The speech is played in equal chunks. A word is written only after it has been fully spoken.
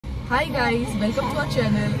Hi guys, welcome to our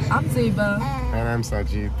channel. I'm Zeba. And I'm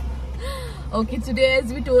Sajeed. Okay, today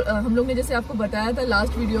as we told, हम लोग ने जैसे आपको बताया था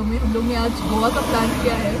लास्ट वीडियो में, हम लोग ने आज गोवा का प्लान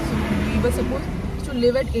किया है. So we were supposed to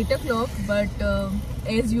leave at 8 o'clock, but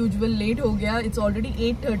as usual late हो गया. It's already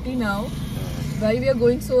 8:30 now. Why we are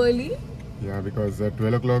going so early? Yeah, because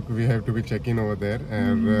 12 o'clock we have to be checking over there,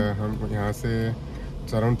 and हम यहाँ से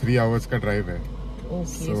around 3 hours का drive है.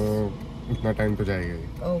 Okay. So उतना time तो जाएगा ही.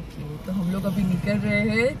 Okay, तो हम लोग अभी निकल रहे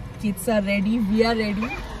हैं. Kids are ready. We are ready.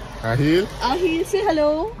 Ahil. Ahil, say hello.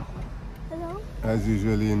 Hello. As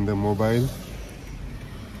usually in the mobile.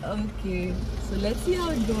 Okay, so let's see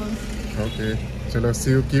how it goes. Okay. Chalo,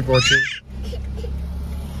 see you. Keep watching.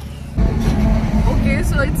 Okay,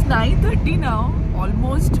 so it's 9:30 now.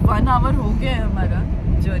 Almost 1 hour हो गया है हमारा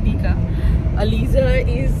journey का. Aliza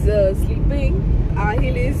is sleeping.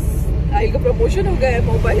 Ahil का promotion हो गया है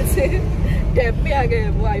mobile से टैब पे आ गया है,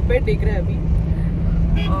 वो आईपैड देख रहा है अभी.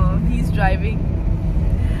 He is driving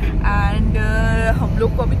and हम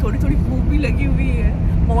लोग को अभी थोड़ी भूख भी लगी हुई है.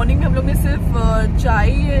 मॉर्निंग में हम लोग ने सिर्फ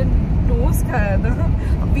चाय एंड टोस्ट खाया था.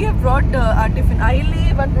 We have brought our tiffin. Aahil ने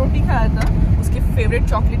 1 रोटी खाया था उसके फेवरेट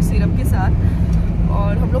चॉकलेट सिरप के साथ,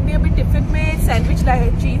 और हम लोग ने अभी टिफिन में सैंडविच लाया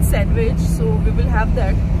है, cheese sandwich. So we will have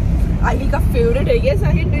that. Aahil का फेवरेट है. Yes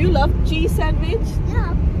Aahil, do you love cheese sandwich?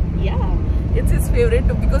 Yeah, it's his favorite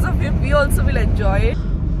too. Because of him, we also will enjoy it.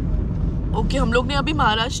 Okay, हम लोग ने अभी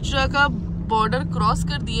महाराष्ट्र का बॉर्डर क्रॉस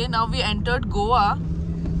कर दिए. Now we entered Goa.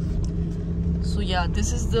 So yeah,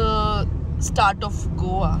 this is the start of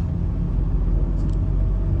Goa.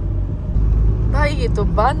 भाई ये तो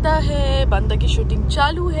बांदा है, बांदा की शूटिंग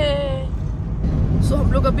चालू है. So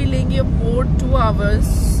हम लोग अभी लेंगे more 2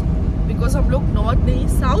 hours because हम लोग नॉर्थ नहीं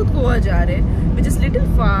साउथ गोवा जा रहे हैं, which is little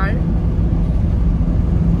far.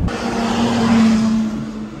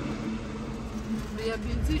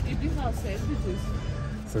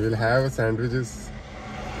 So we'll have sandwiches,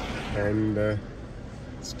 and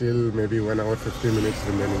still maybe 1 hour 50 minutes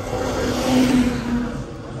remaining for our drive.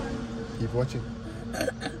 Keep watching.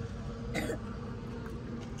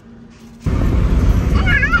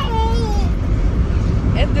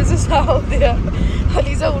 And this is how they are.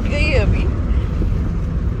 Aliza उठ गई है अभी,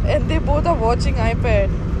 and they both are watching iPad.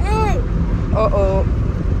 Uh-oh.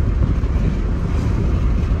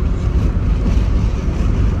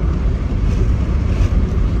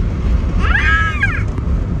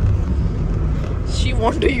 She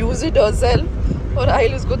want to use it herself, और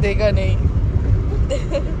आहिल उसको देगा नहीं.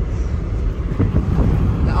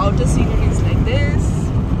 The outer scenery is like this.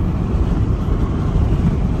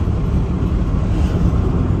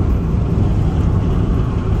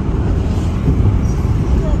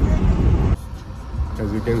 As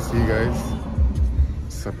you can see guys,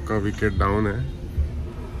 सबका wicket down है.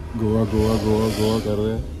 गोवा कर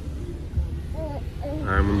रहे हैं. I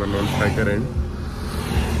am on the non-striker end.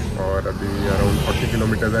 और अभी अराउंड 40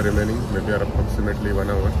 किलोमीटर है remaining, may be approximately 1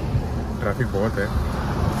 hour. Traffic बहुत है.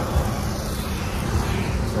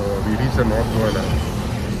 So we reach the north Goa now.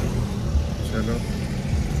 चलो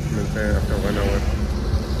मिलते हैं after 1 hour.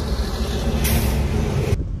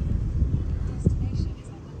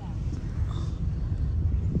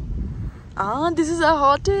 This is our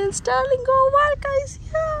hotel. Sterling Goa Varca is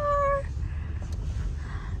here.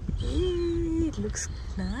 Yay, it looks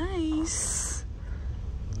nice.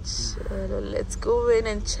 So let's go in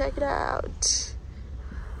and check it out.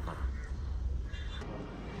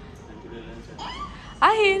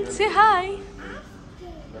 Ahil, say hi.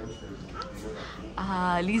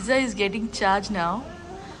 Lisa is getting charged now.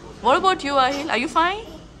 What about you, Ahil? Are you fine?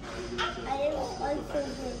 I am also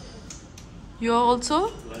good. You are also?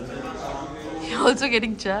 You're also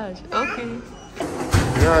getting charged. Okay.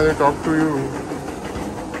 Yeah, they talk to you.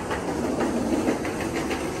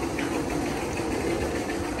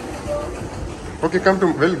 Okay,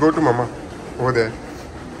 we'll go to Mama over there.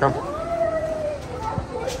 Come.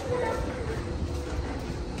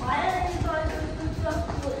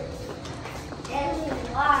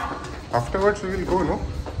 Afterwards we will go, no?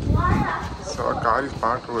 So our car is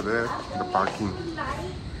parked over there, the parking.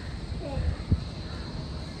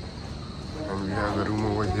 And we have the room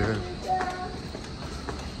over here.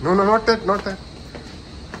 No, not that.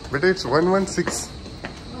 But it's 116.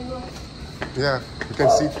 Yeah, you can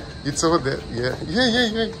see. It's over there. Yeah.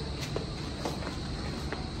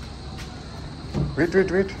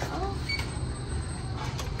 Wait.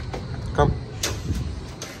 Come.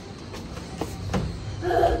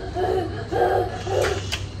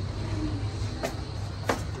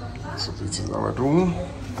 So this is our room.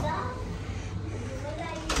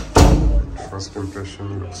 First impression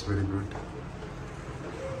looks very good.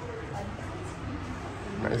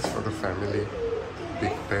 Nice for the family.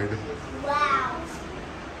 big bed. Wow.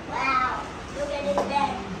 Wow. Look at his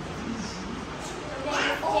bed. Look at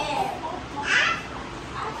his chair.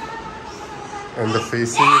 And the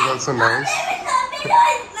facing is also nice.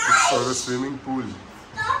 It's for the swimming pool.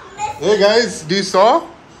 Hey guys, do you saw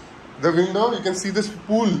the window? You can see this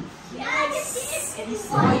pool. Yeah, I can see it.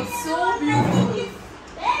 It's so beautiful.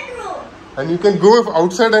 Bedroom. And you can go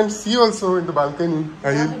outside and see also in the balcony.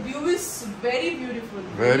 Yeah, the view is very beautiful.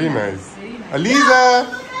 Very nice. Very nice. Aliza!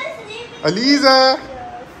 Aliza!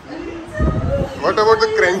 What about the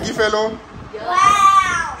cranky fellow?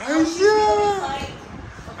 Wow. Aisha!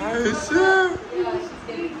 Aisha! Yeah, she's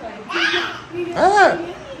getting tired. Ah!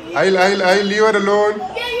 I'll leave her alone.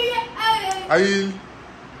 I'll.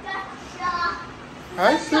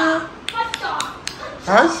 Aisha!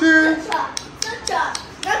 Aisha!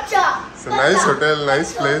 It's a nice hotel,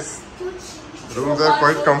 nice place. Rooms are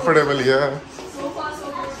quite comfortable here. So far,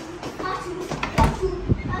 so good.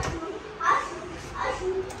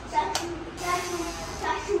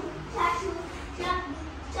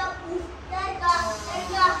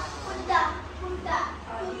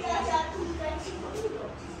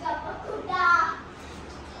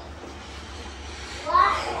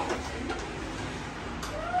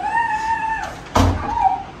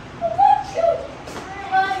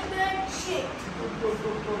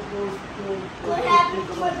 What happened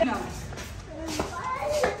to my Now,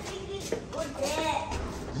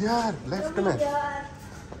 Yeah, left में.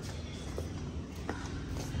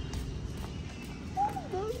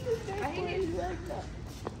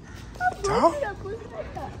 जाओ.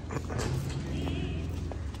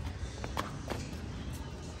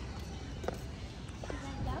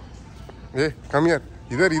 Hey, come here.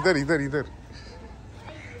 इधर.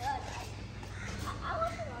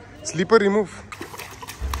 Sleeper remove.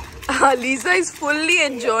 Lisa is fully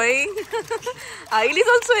enjoying. Ail is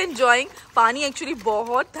also enjoying. पानी actually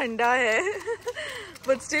बहुत ठंडा है.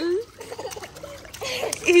 But still,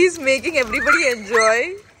 he is making everybody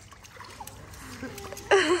enjoy.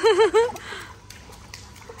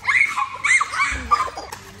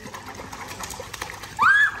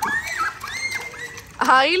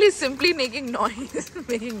 Ail is simply making noise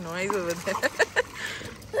over there.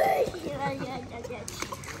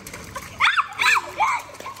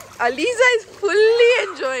 Aliza is fully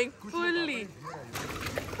enjoying, fully.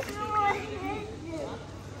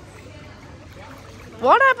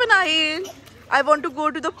 What happened, Ahil? I want to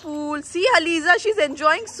go to the pool. See, Aliza, she's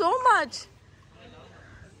enjoying so much.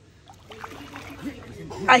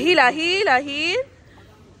 Ahil.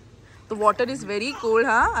 The water is very cold,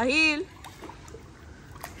 huh, Ahil?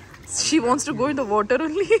 She wants to go in the water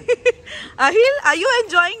only. Ahil, are you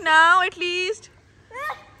enjoying now at least?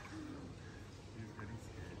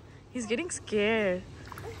 He's getting scared.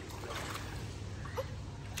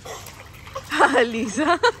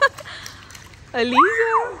 Aliza.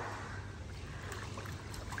 Aliza.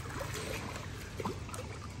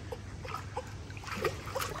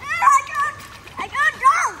 I can't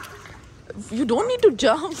jump. You don't need to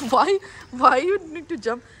jump. Why you need to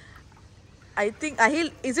jump? I think,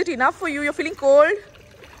 Ahil, is it enough for you? You're feeling cold?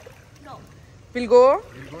 No. We'll go?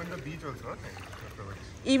 We'll go on the beach also.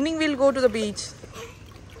 Evening we'll go to the beach.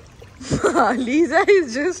 Lisa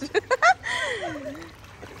is just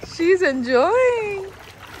she's enjoying.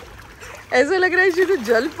 ऐसा लग रहा है she's a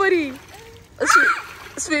जल परी,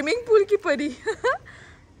 swimming pool की परी.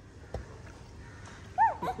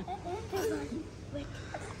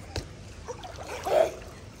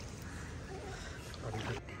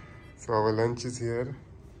 So our lunch is here.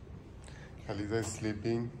 Aliza is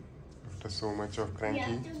sleeping after so much of You cranky.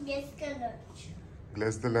 have to guess the lunch.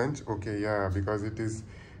 Guess the lunch? Okay, yeah, because it is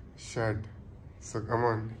shut. So come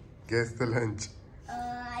on, guess the lunch.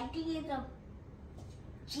 I think it's a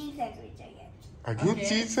cheese sandwich again. Again, Okay.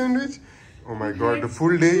 cheese sandwich? Oh my god, the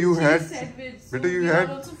full day you had. Better you had.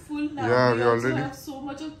 We are also full now. Yeah, we we also already. have so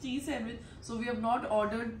much of cheese sandwich. So we have not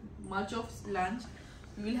ordered much of lunch.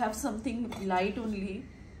 We will have something light only.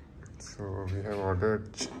 So we have ordered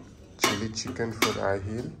chili chicken for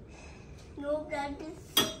Ahil No, that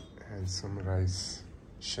is. and some rice,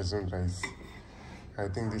 Shazun rice. I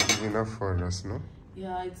think this is enough for us, no?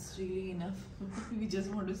 Yeah, it's really enough. We just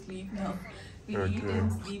want to sleep now. We Okay. eat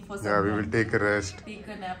and sleep for some Yeah, we time. will take a rest Take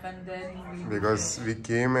a nap and then we'll because we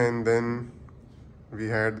came and then we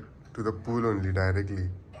had to the pool only directly.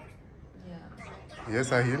 yeah. Yes,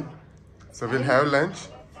 Ahil? So we'll have lunch?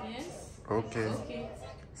 Yes. Okay. Okay.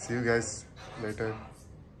 See you guys later.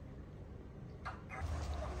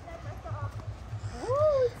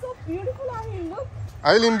 Oh, it's so beautiful, Ahil. Look.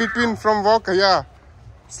 Ahil in between from walk, yeah.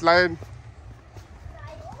 Slide.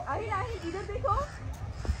 Ahil, इधर देखो.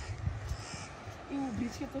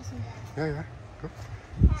 बीच के ऊपर से या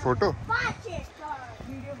photo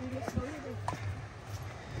video story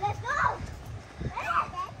Let's go.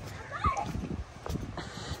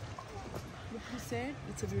 Look, he said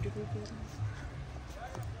it's a beautiful place.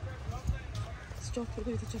 Stop for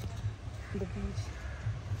the beach.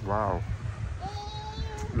 wow,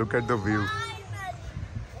 look at the view,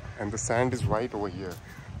 and the sand is white over here.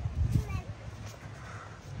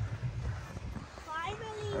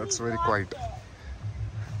 Finally, That's we very got quiet. there.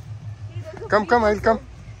 Come, I'll come.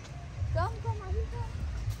 Come, I will come.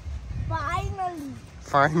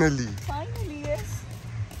 Finally. Finally, yes.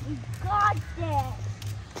 We got there.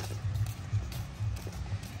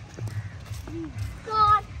 We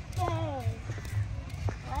got there.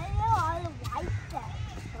 Why are all white there?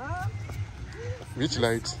 Huh? Which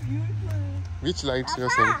lights? Beautiful. Which lights you're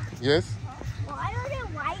Papa. saying? Yes. Why are they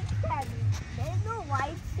white sand? There's no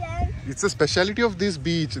white sand. It's a speciality of this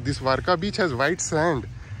beach. This Varca beach has white sand.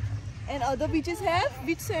 And other beaches have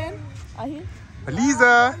which sand? Ahil?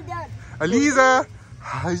 Aliza! Golden. Aliza!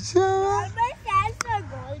 Hiya! All my sands are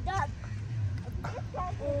golden.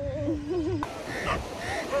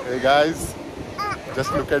 Hey guys,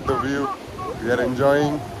 just look at the view. We are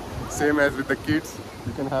enjoying. Same as with the kids.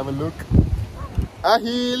 You can have a look.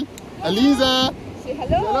 Ahil! Aliza! Say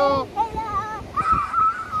hello. Hello!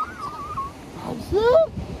 Hello. Hiya!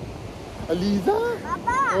 Aliza!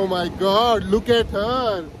 Papa. Oh my god, look at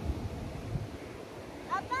her!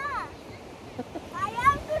 Papa. I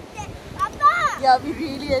have to take. Papa. Yeah, we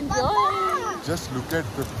really enjoy. Papa. Just look at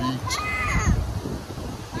the beach.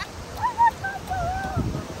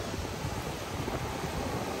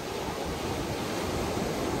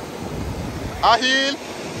 Ahil!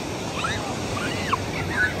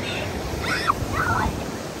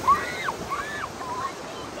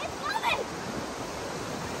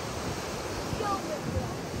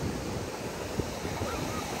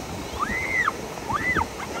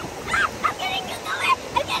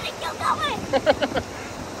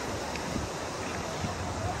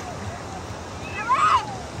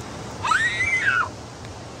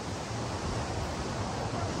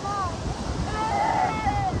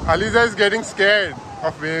 Aliza is getting scared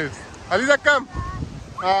of waves. Aliza, come.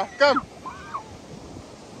 Come.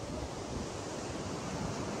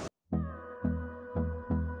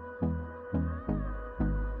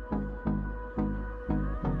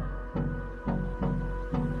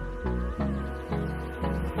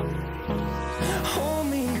 Hold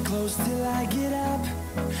me close till I get up.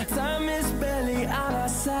 Time is barely on our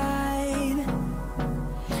side.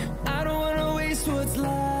 I don't wanna waste what's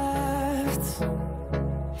left.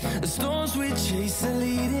 The storms we chase are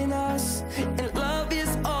leading us, and love is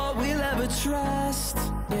all we'll ever trust.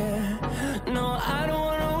 Yeah, no, I don't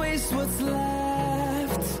wanna waste what's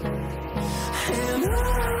left. And on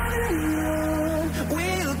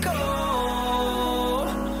we'll go,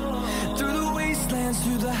 through the wastelands,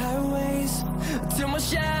 through the highways, till my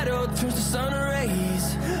shadow turns to sun rays.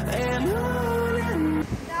 And on.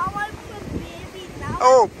 Now I'm a baby. Now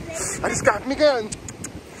Oh, Alice got me again.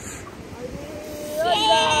 Wait.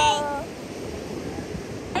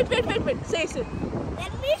 Say.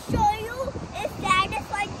 Let me show you a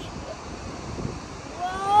satisfying thing.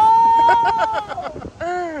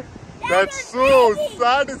 Whoa! That's was so amazing.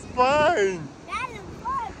 satisfying. That is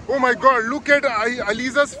fun. Oh my god, look at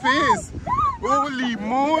Aliza's face. Holy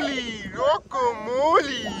moly,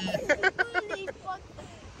 guacamole. Holy fuck.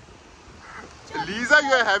 Aliza,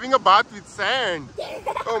 you are having a bath with sand.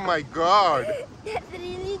 Oh my god. That's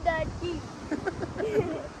really dirty.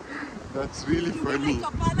 That's really funny.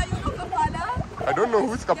 Kapala, you know Kapala? I don't know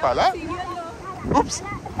who's Kapala. Serial, no? Oops.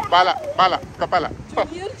 Kapala.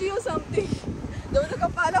 Junior G or something. The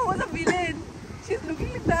Kapala was a villain. She's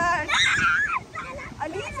looking like that.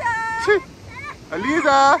 Aliza!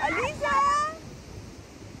 Aliza. Aliza!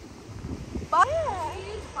 Bye!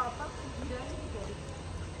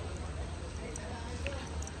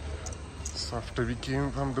 So after we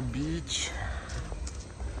came from the beach,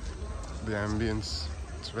 the ambience,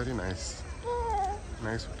 it's very nice.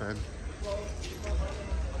 Nice hotel.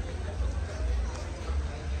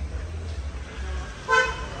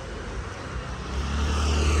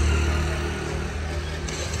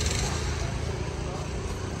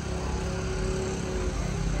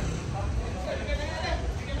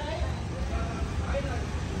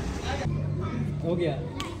 हो गया.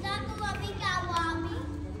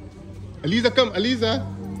 Aliza, come.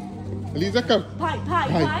 Aliza, come.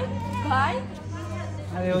 Bye.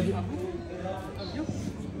 अरे हो गया.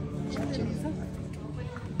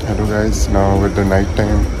 Hello guys, now with the night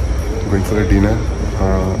time, going for a dinner.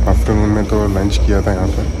 Afternoon में तो lunch किया था यहाँ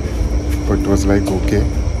पर, but it was like okay.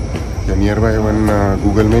 Yeah, nearby one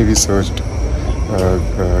Google में we searched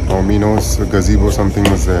Domino's gazebo something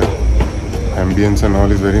was there. Ambience and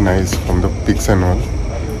all is very nice from the pics and all.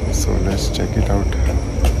 So let's check it out.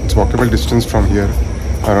 It's walkable distance from here.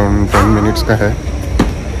 Around 10 minutes का है.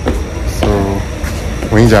 So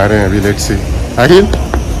वहीं जा रहे हैं अभी. Let's see. Ahil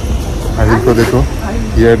को देखो.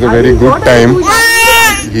 He had a very good time.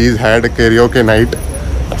 He's had a karaoke night.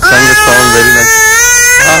 Sang a song very nice.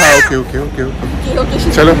 Okay.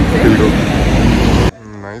 Chalo, we'll go.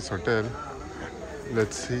 Nice hotel.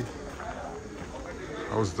 Let's see.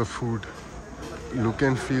 How's the food? Look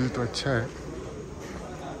and feel तो अच्छा है.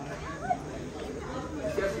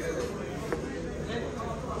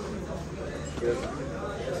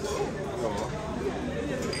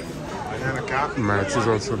 Max is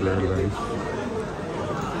also there, right?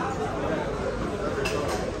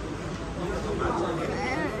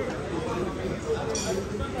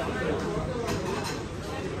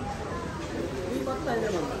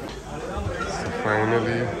 So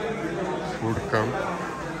finally, food come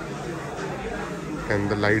and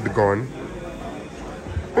the light gone.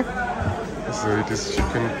 So it is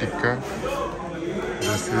chicken tikka.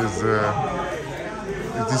 This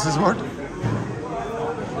is what?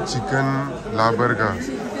 Chicken la burger.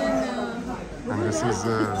 And this is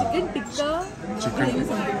chicken tikka.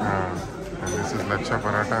 And this is lacha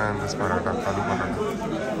paratha and this paratha, aloo paratha.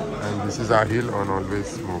 And this is Ahil on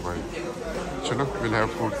always mobile. Chalo, we'll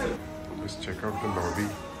have food. Just check out the lobby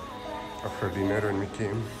after dinner when we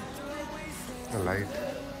came. The light.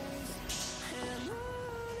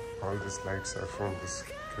 All these lights are from this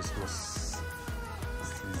Christmas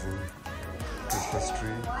season. Christmas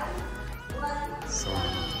tree. Some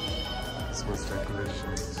Christmas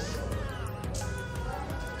decorations.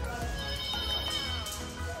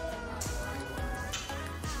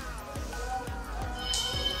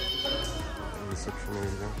 Reception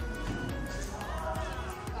area.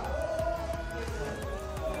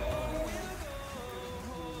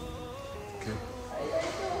 Okay.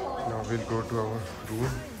 Now we'll go to our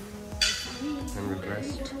room and we'll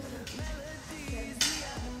rest.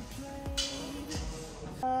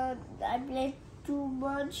 I played too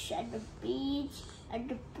much at the beach, at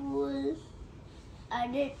the pool. I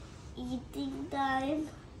did eating time.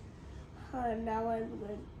 Now I'm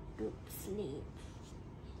going to sleep.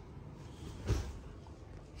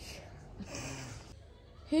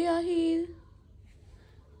 Hey Ahil,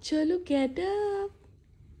 chalo get up.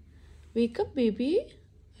 Wake up baby.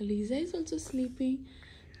 Aliza is also sleeping.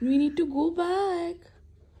 We need to go back.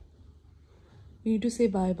 We need to say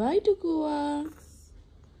bye-bye to Goa.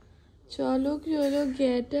 Chalo,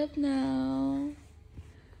 get up now.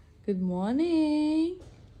 Good morning.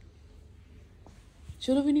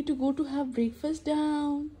 Chalo, we need to go to have breakfast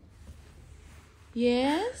down.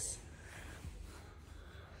 Yes?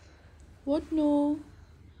 What no?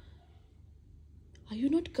 Are you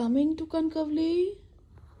not coming to Kankavli?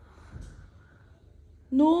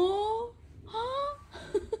 No? Huh?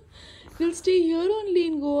 You'll stay here only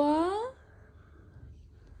in Goa?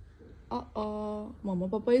 Mama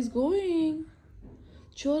Papa is going.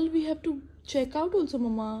 Chal, we have to check out also,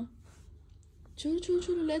 Mama. Chal,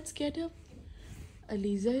 let's get up.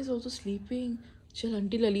 Aliza is also sleeping. Chal,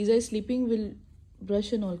 until Aliza is sleeping, we'll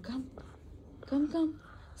brush and all. Come.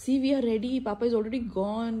 See, we are ready. Papa is already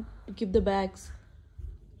gone to keep the bags.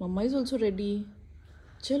 Mama is also ready.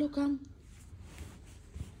 Chalo, come.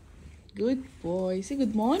 Good boy. Say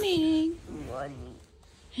good morning. Good morning.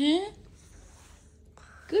 Huh?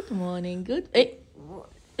 Good morning. Good. Hey.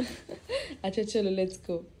 Acha, chalo, let's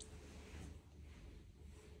go.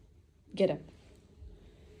 Get up.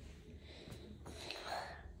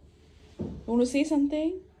 Want to say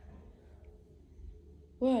something?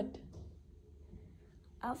 What?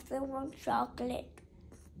 After one chocolate.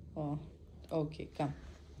 Oh, okay, come.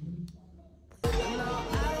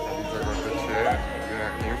 Aliza got the chair. We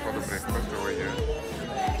are here for the breakfast over here.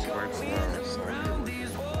 It's quite small.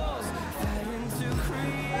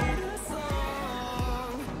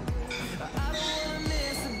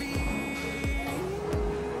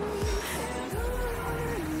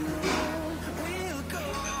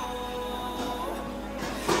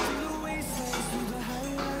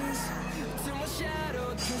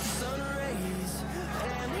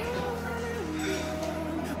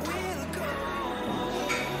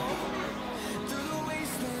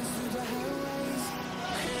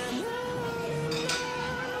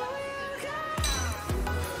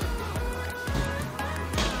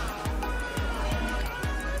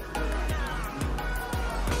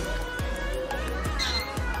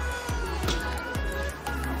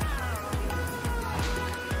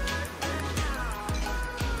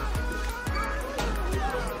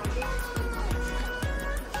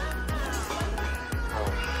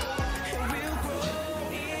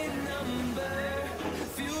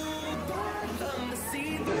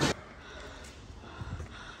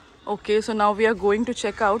 Okay so now we are going to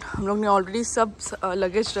check out. हम लोग ने already सब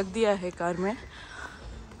luggage रख दिया है car में.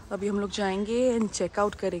 अभी हम लोग जाएंगे एंड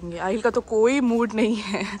चेकआउट करेंगे. आहिल का तो कोई मूड नहीं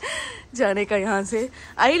है जाने का यहाँ से.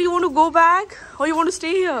 Aahil, you want to go back और you want to stay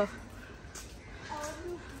here?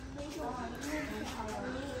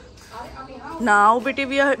 Now बेटे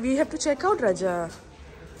we have to check out Raja.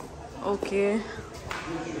 Okay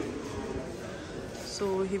so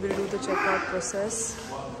he will do the checkout process.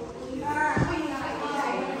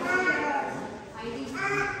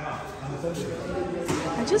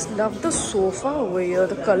 I just love the sofa over here.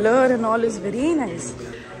 The color and all is very nice.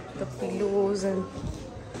 The pillows and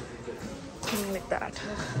thing like that.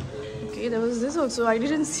 Okay, there was this also. I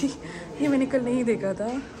didn't see. ये मैंने कल नहीं देखा था.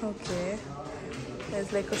 Okay,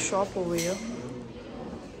 there's like a shop over here.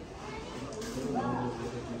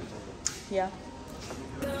 Yeah.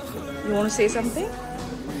 You want to say something?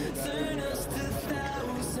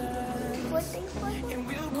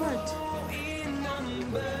 What?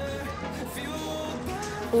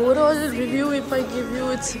 Overall review, if I give you,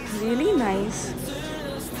 it's really nice.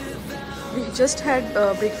 We just had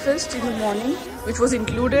breakfast in the morning, which was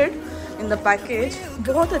included in the package.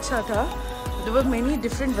 बहुत अच्छा था. There were many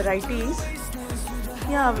different varieties.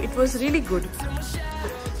 Yeah, it was really good.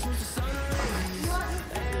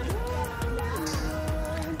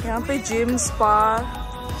 यहाँ पे gym, spa,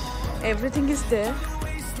 everything is there.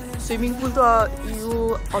 Swimming pool तो you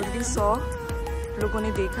already saw. लोगों ने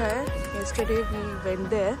देखा है. Yesterday we went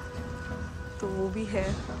there, तो वो भी है.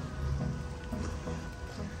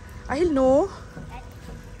 I'll know.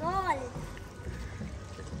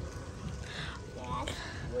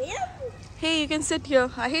 Hey, you can sit here.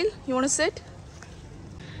 Ahil, you want to sit?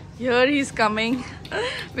 Here he's coming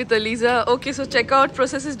with Aliza. Okay, so checkout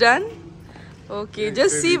process is done. Okay, yeah,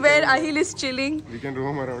 just see where Ahil is chilling. We can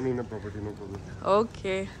roam around in the property, no problem.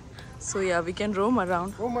 Okay. So yeah, we can roam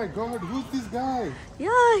around. Oh my God, who's this guy?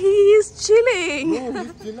 Yeah, he is chilling. No,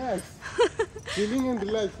 he's chillax. Chilling and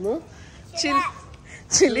relax, no?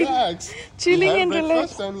 Chilling. Relax. Chilling and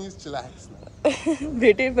relax. And he's chillax now.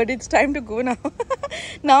 Bete, but it's time to go now.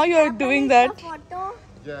 Now you are doing that.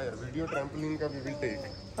 Yeah, video trampoline ka we will take.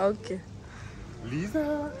 Okay. Lisa.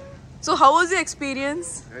 So how was your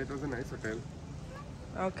experience? Yeah, it was a nice hotel.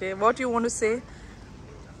 Okay, what you want to say?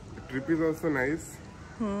 The trip is also nice.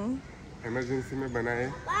 Emergency में बना है.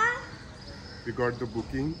 We got the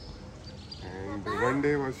booking and one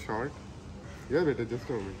day was short. Yeah, beta,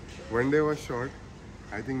 just a moment. One day was short.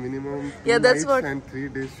 I think minimum 2 nights and 3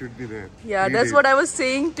 days should be there. Yeah, that's what I was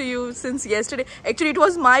saying to you since yesterday. Actually, it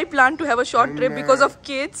was my plan to have a short trip because of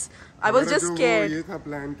kids. I was just scared. ये था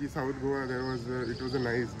plan कि South Goa there was it was a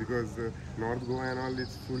nice because North Goa and all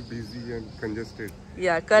it's full busy and congested.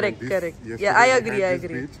 Yeah, correct. Yeah, I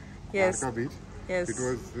agree. Yes. Varca beach. Yes. It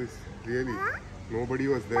was really nobody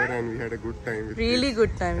was there and we had a good time. With really kids.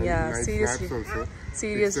 good time. And Yeah, nice seriously. Snaps also.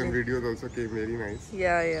 Seriously. Some videos also came very nice.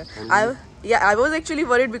 Yeah. I was actually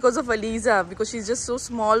worried because of Aliza because she's just so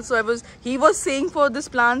small. So he was saying for this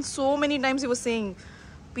plan so many times. He was saying,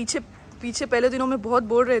 पीछे पहले दिनों में बहुत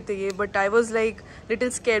बोल रहे थे ये, but I was like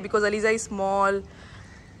little scared because Aliza is small.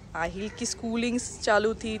 Ahil की schooling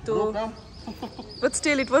चालू थी तो, but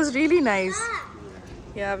still it was really nice.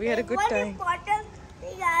 Yeah, we had a good time.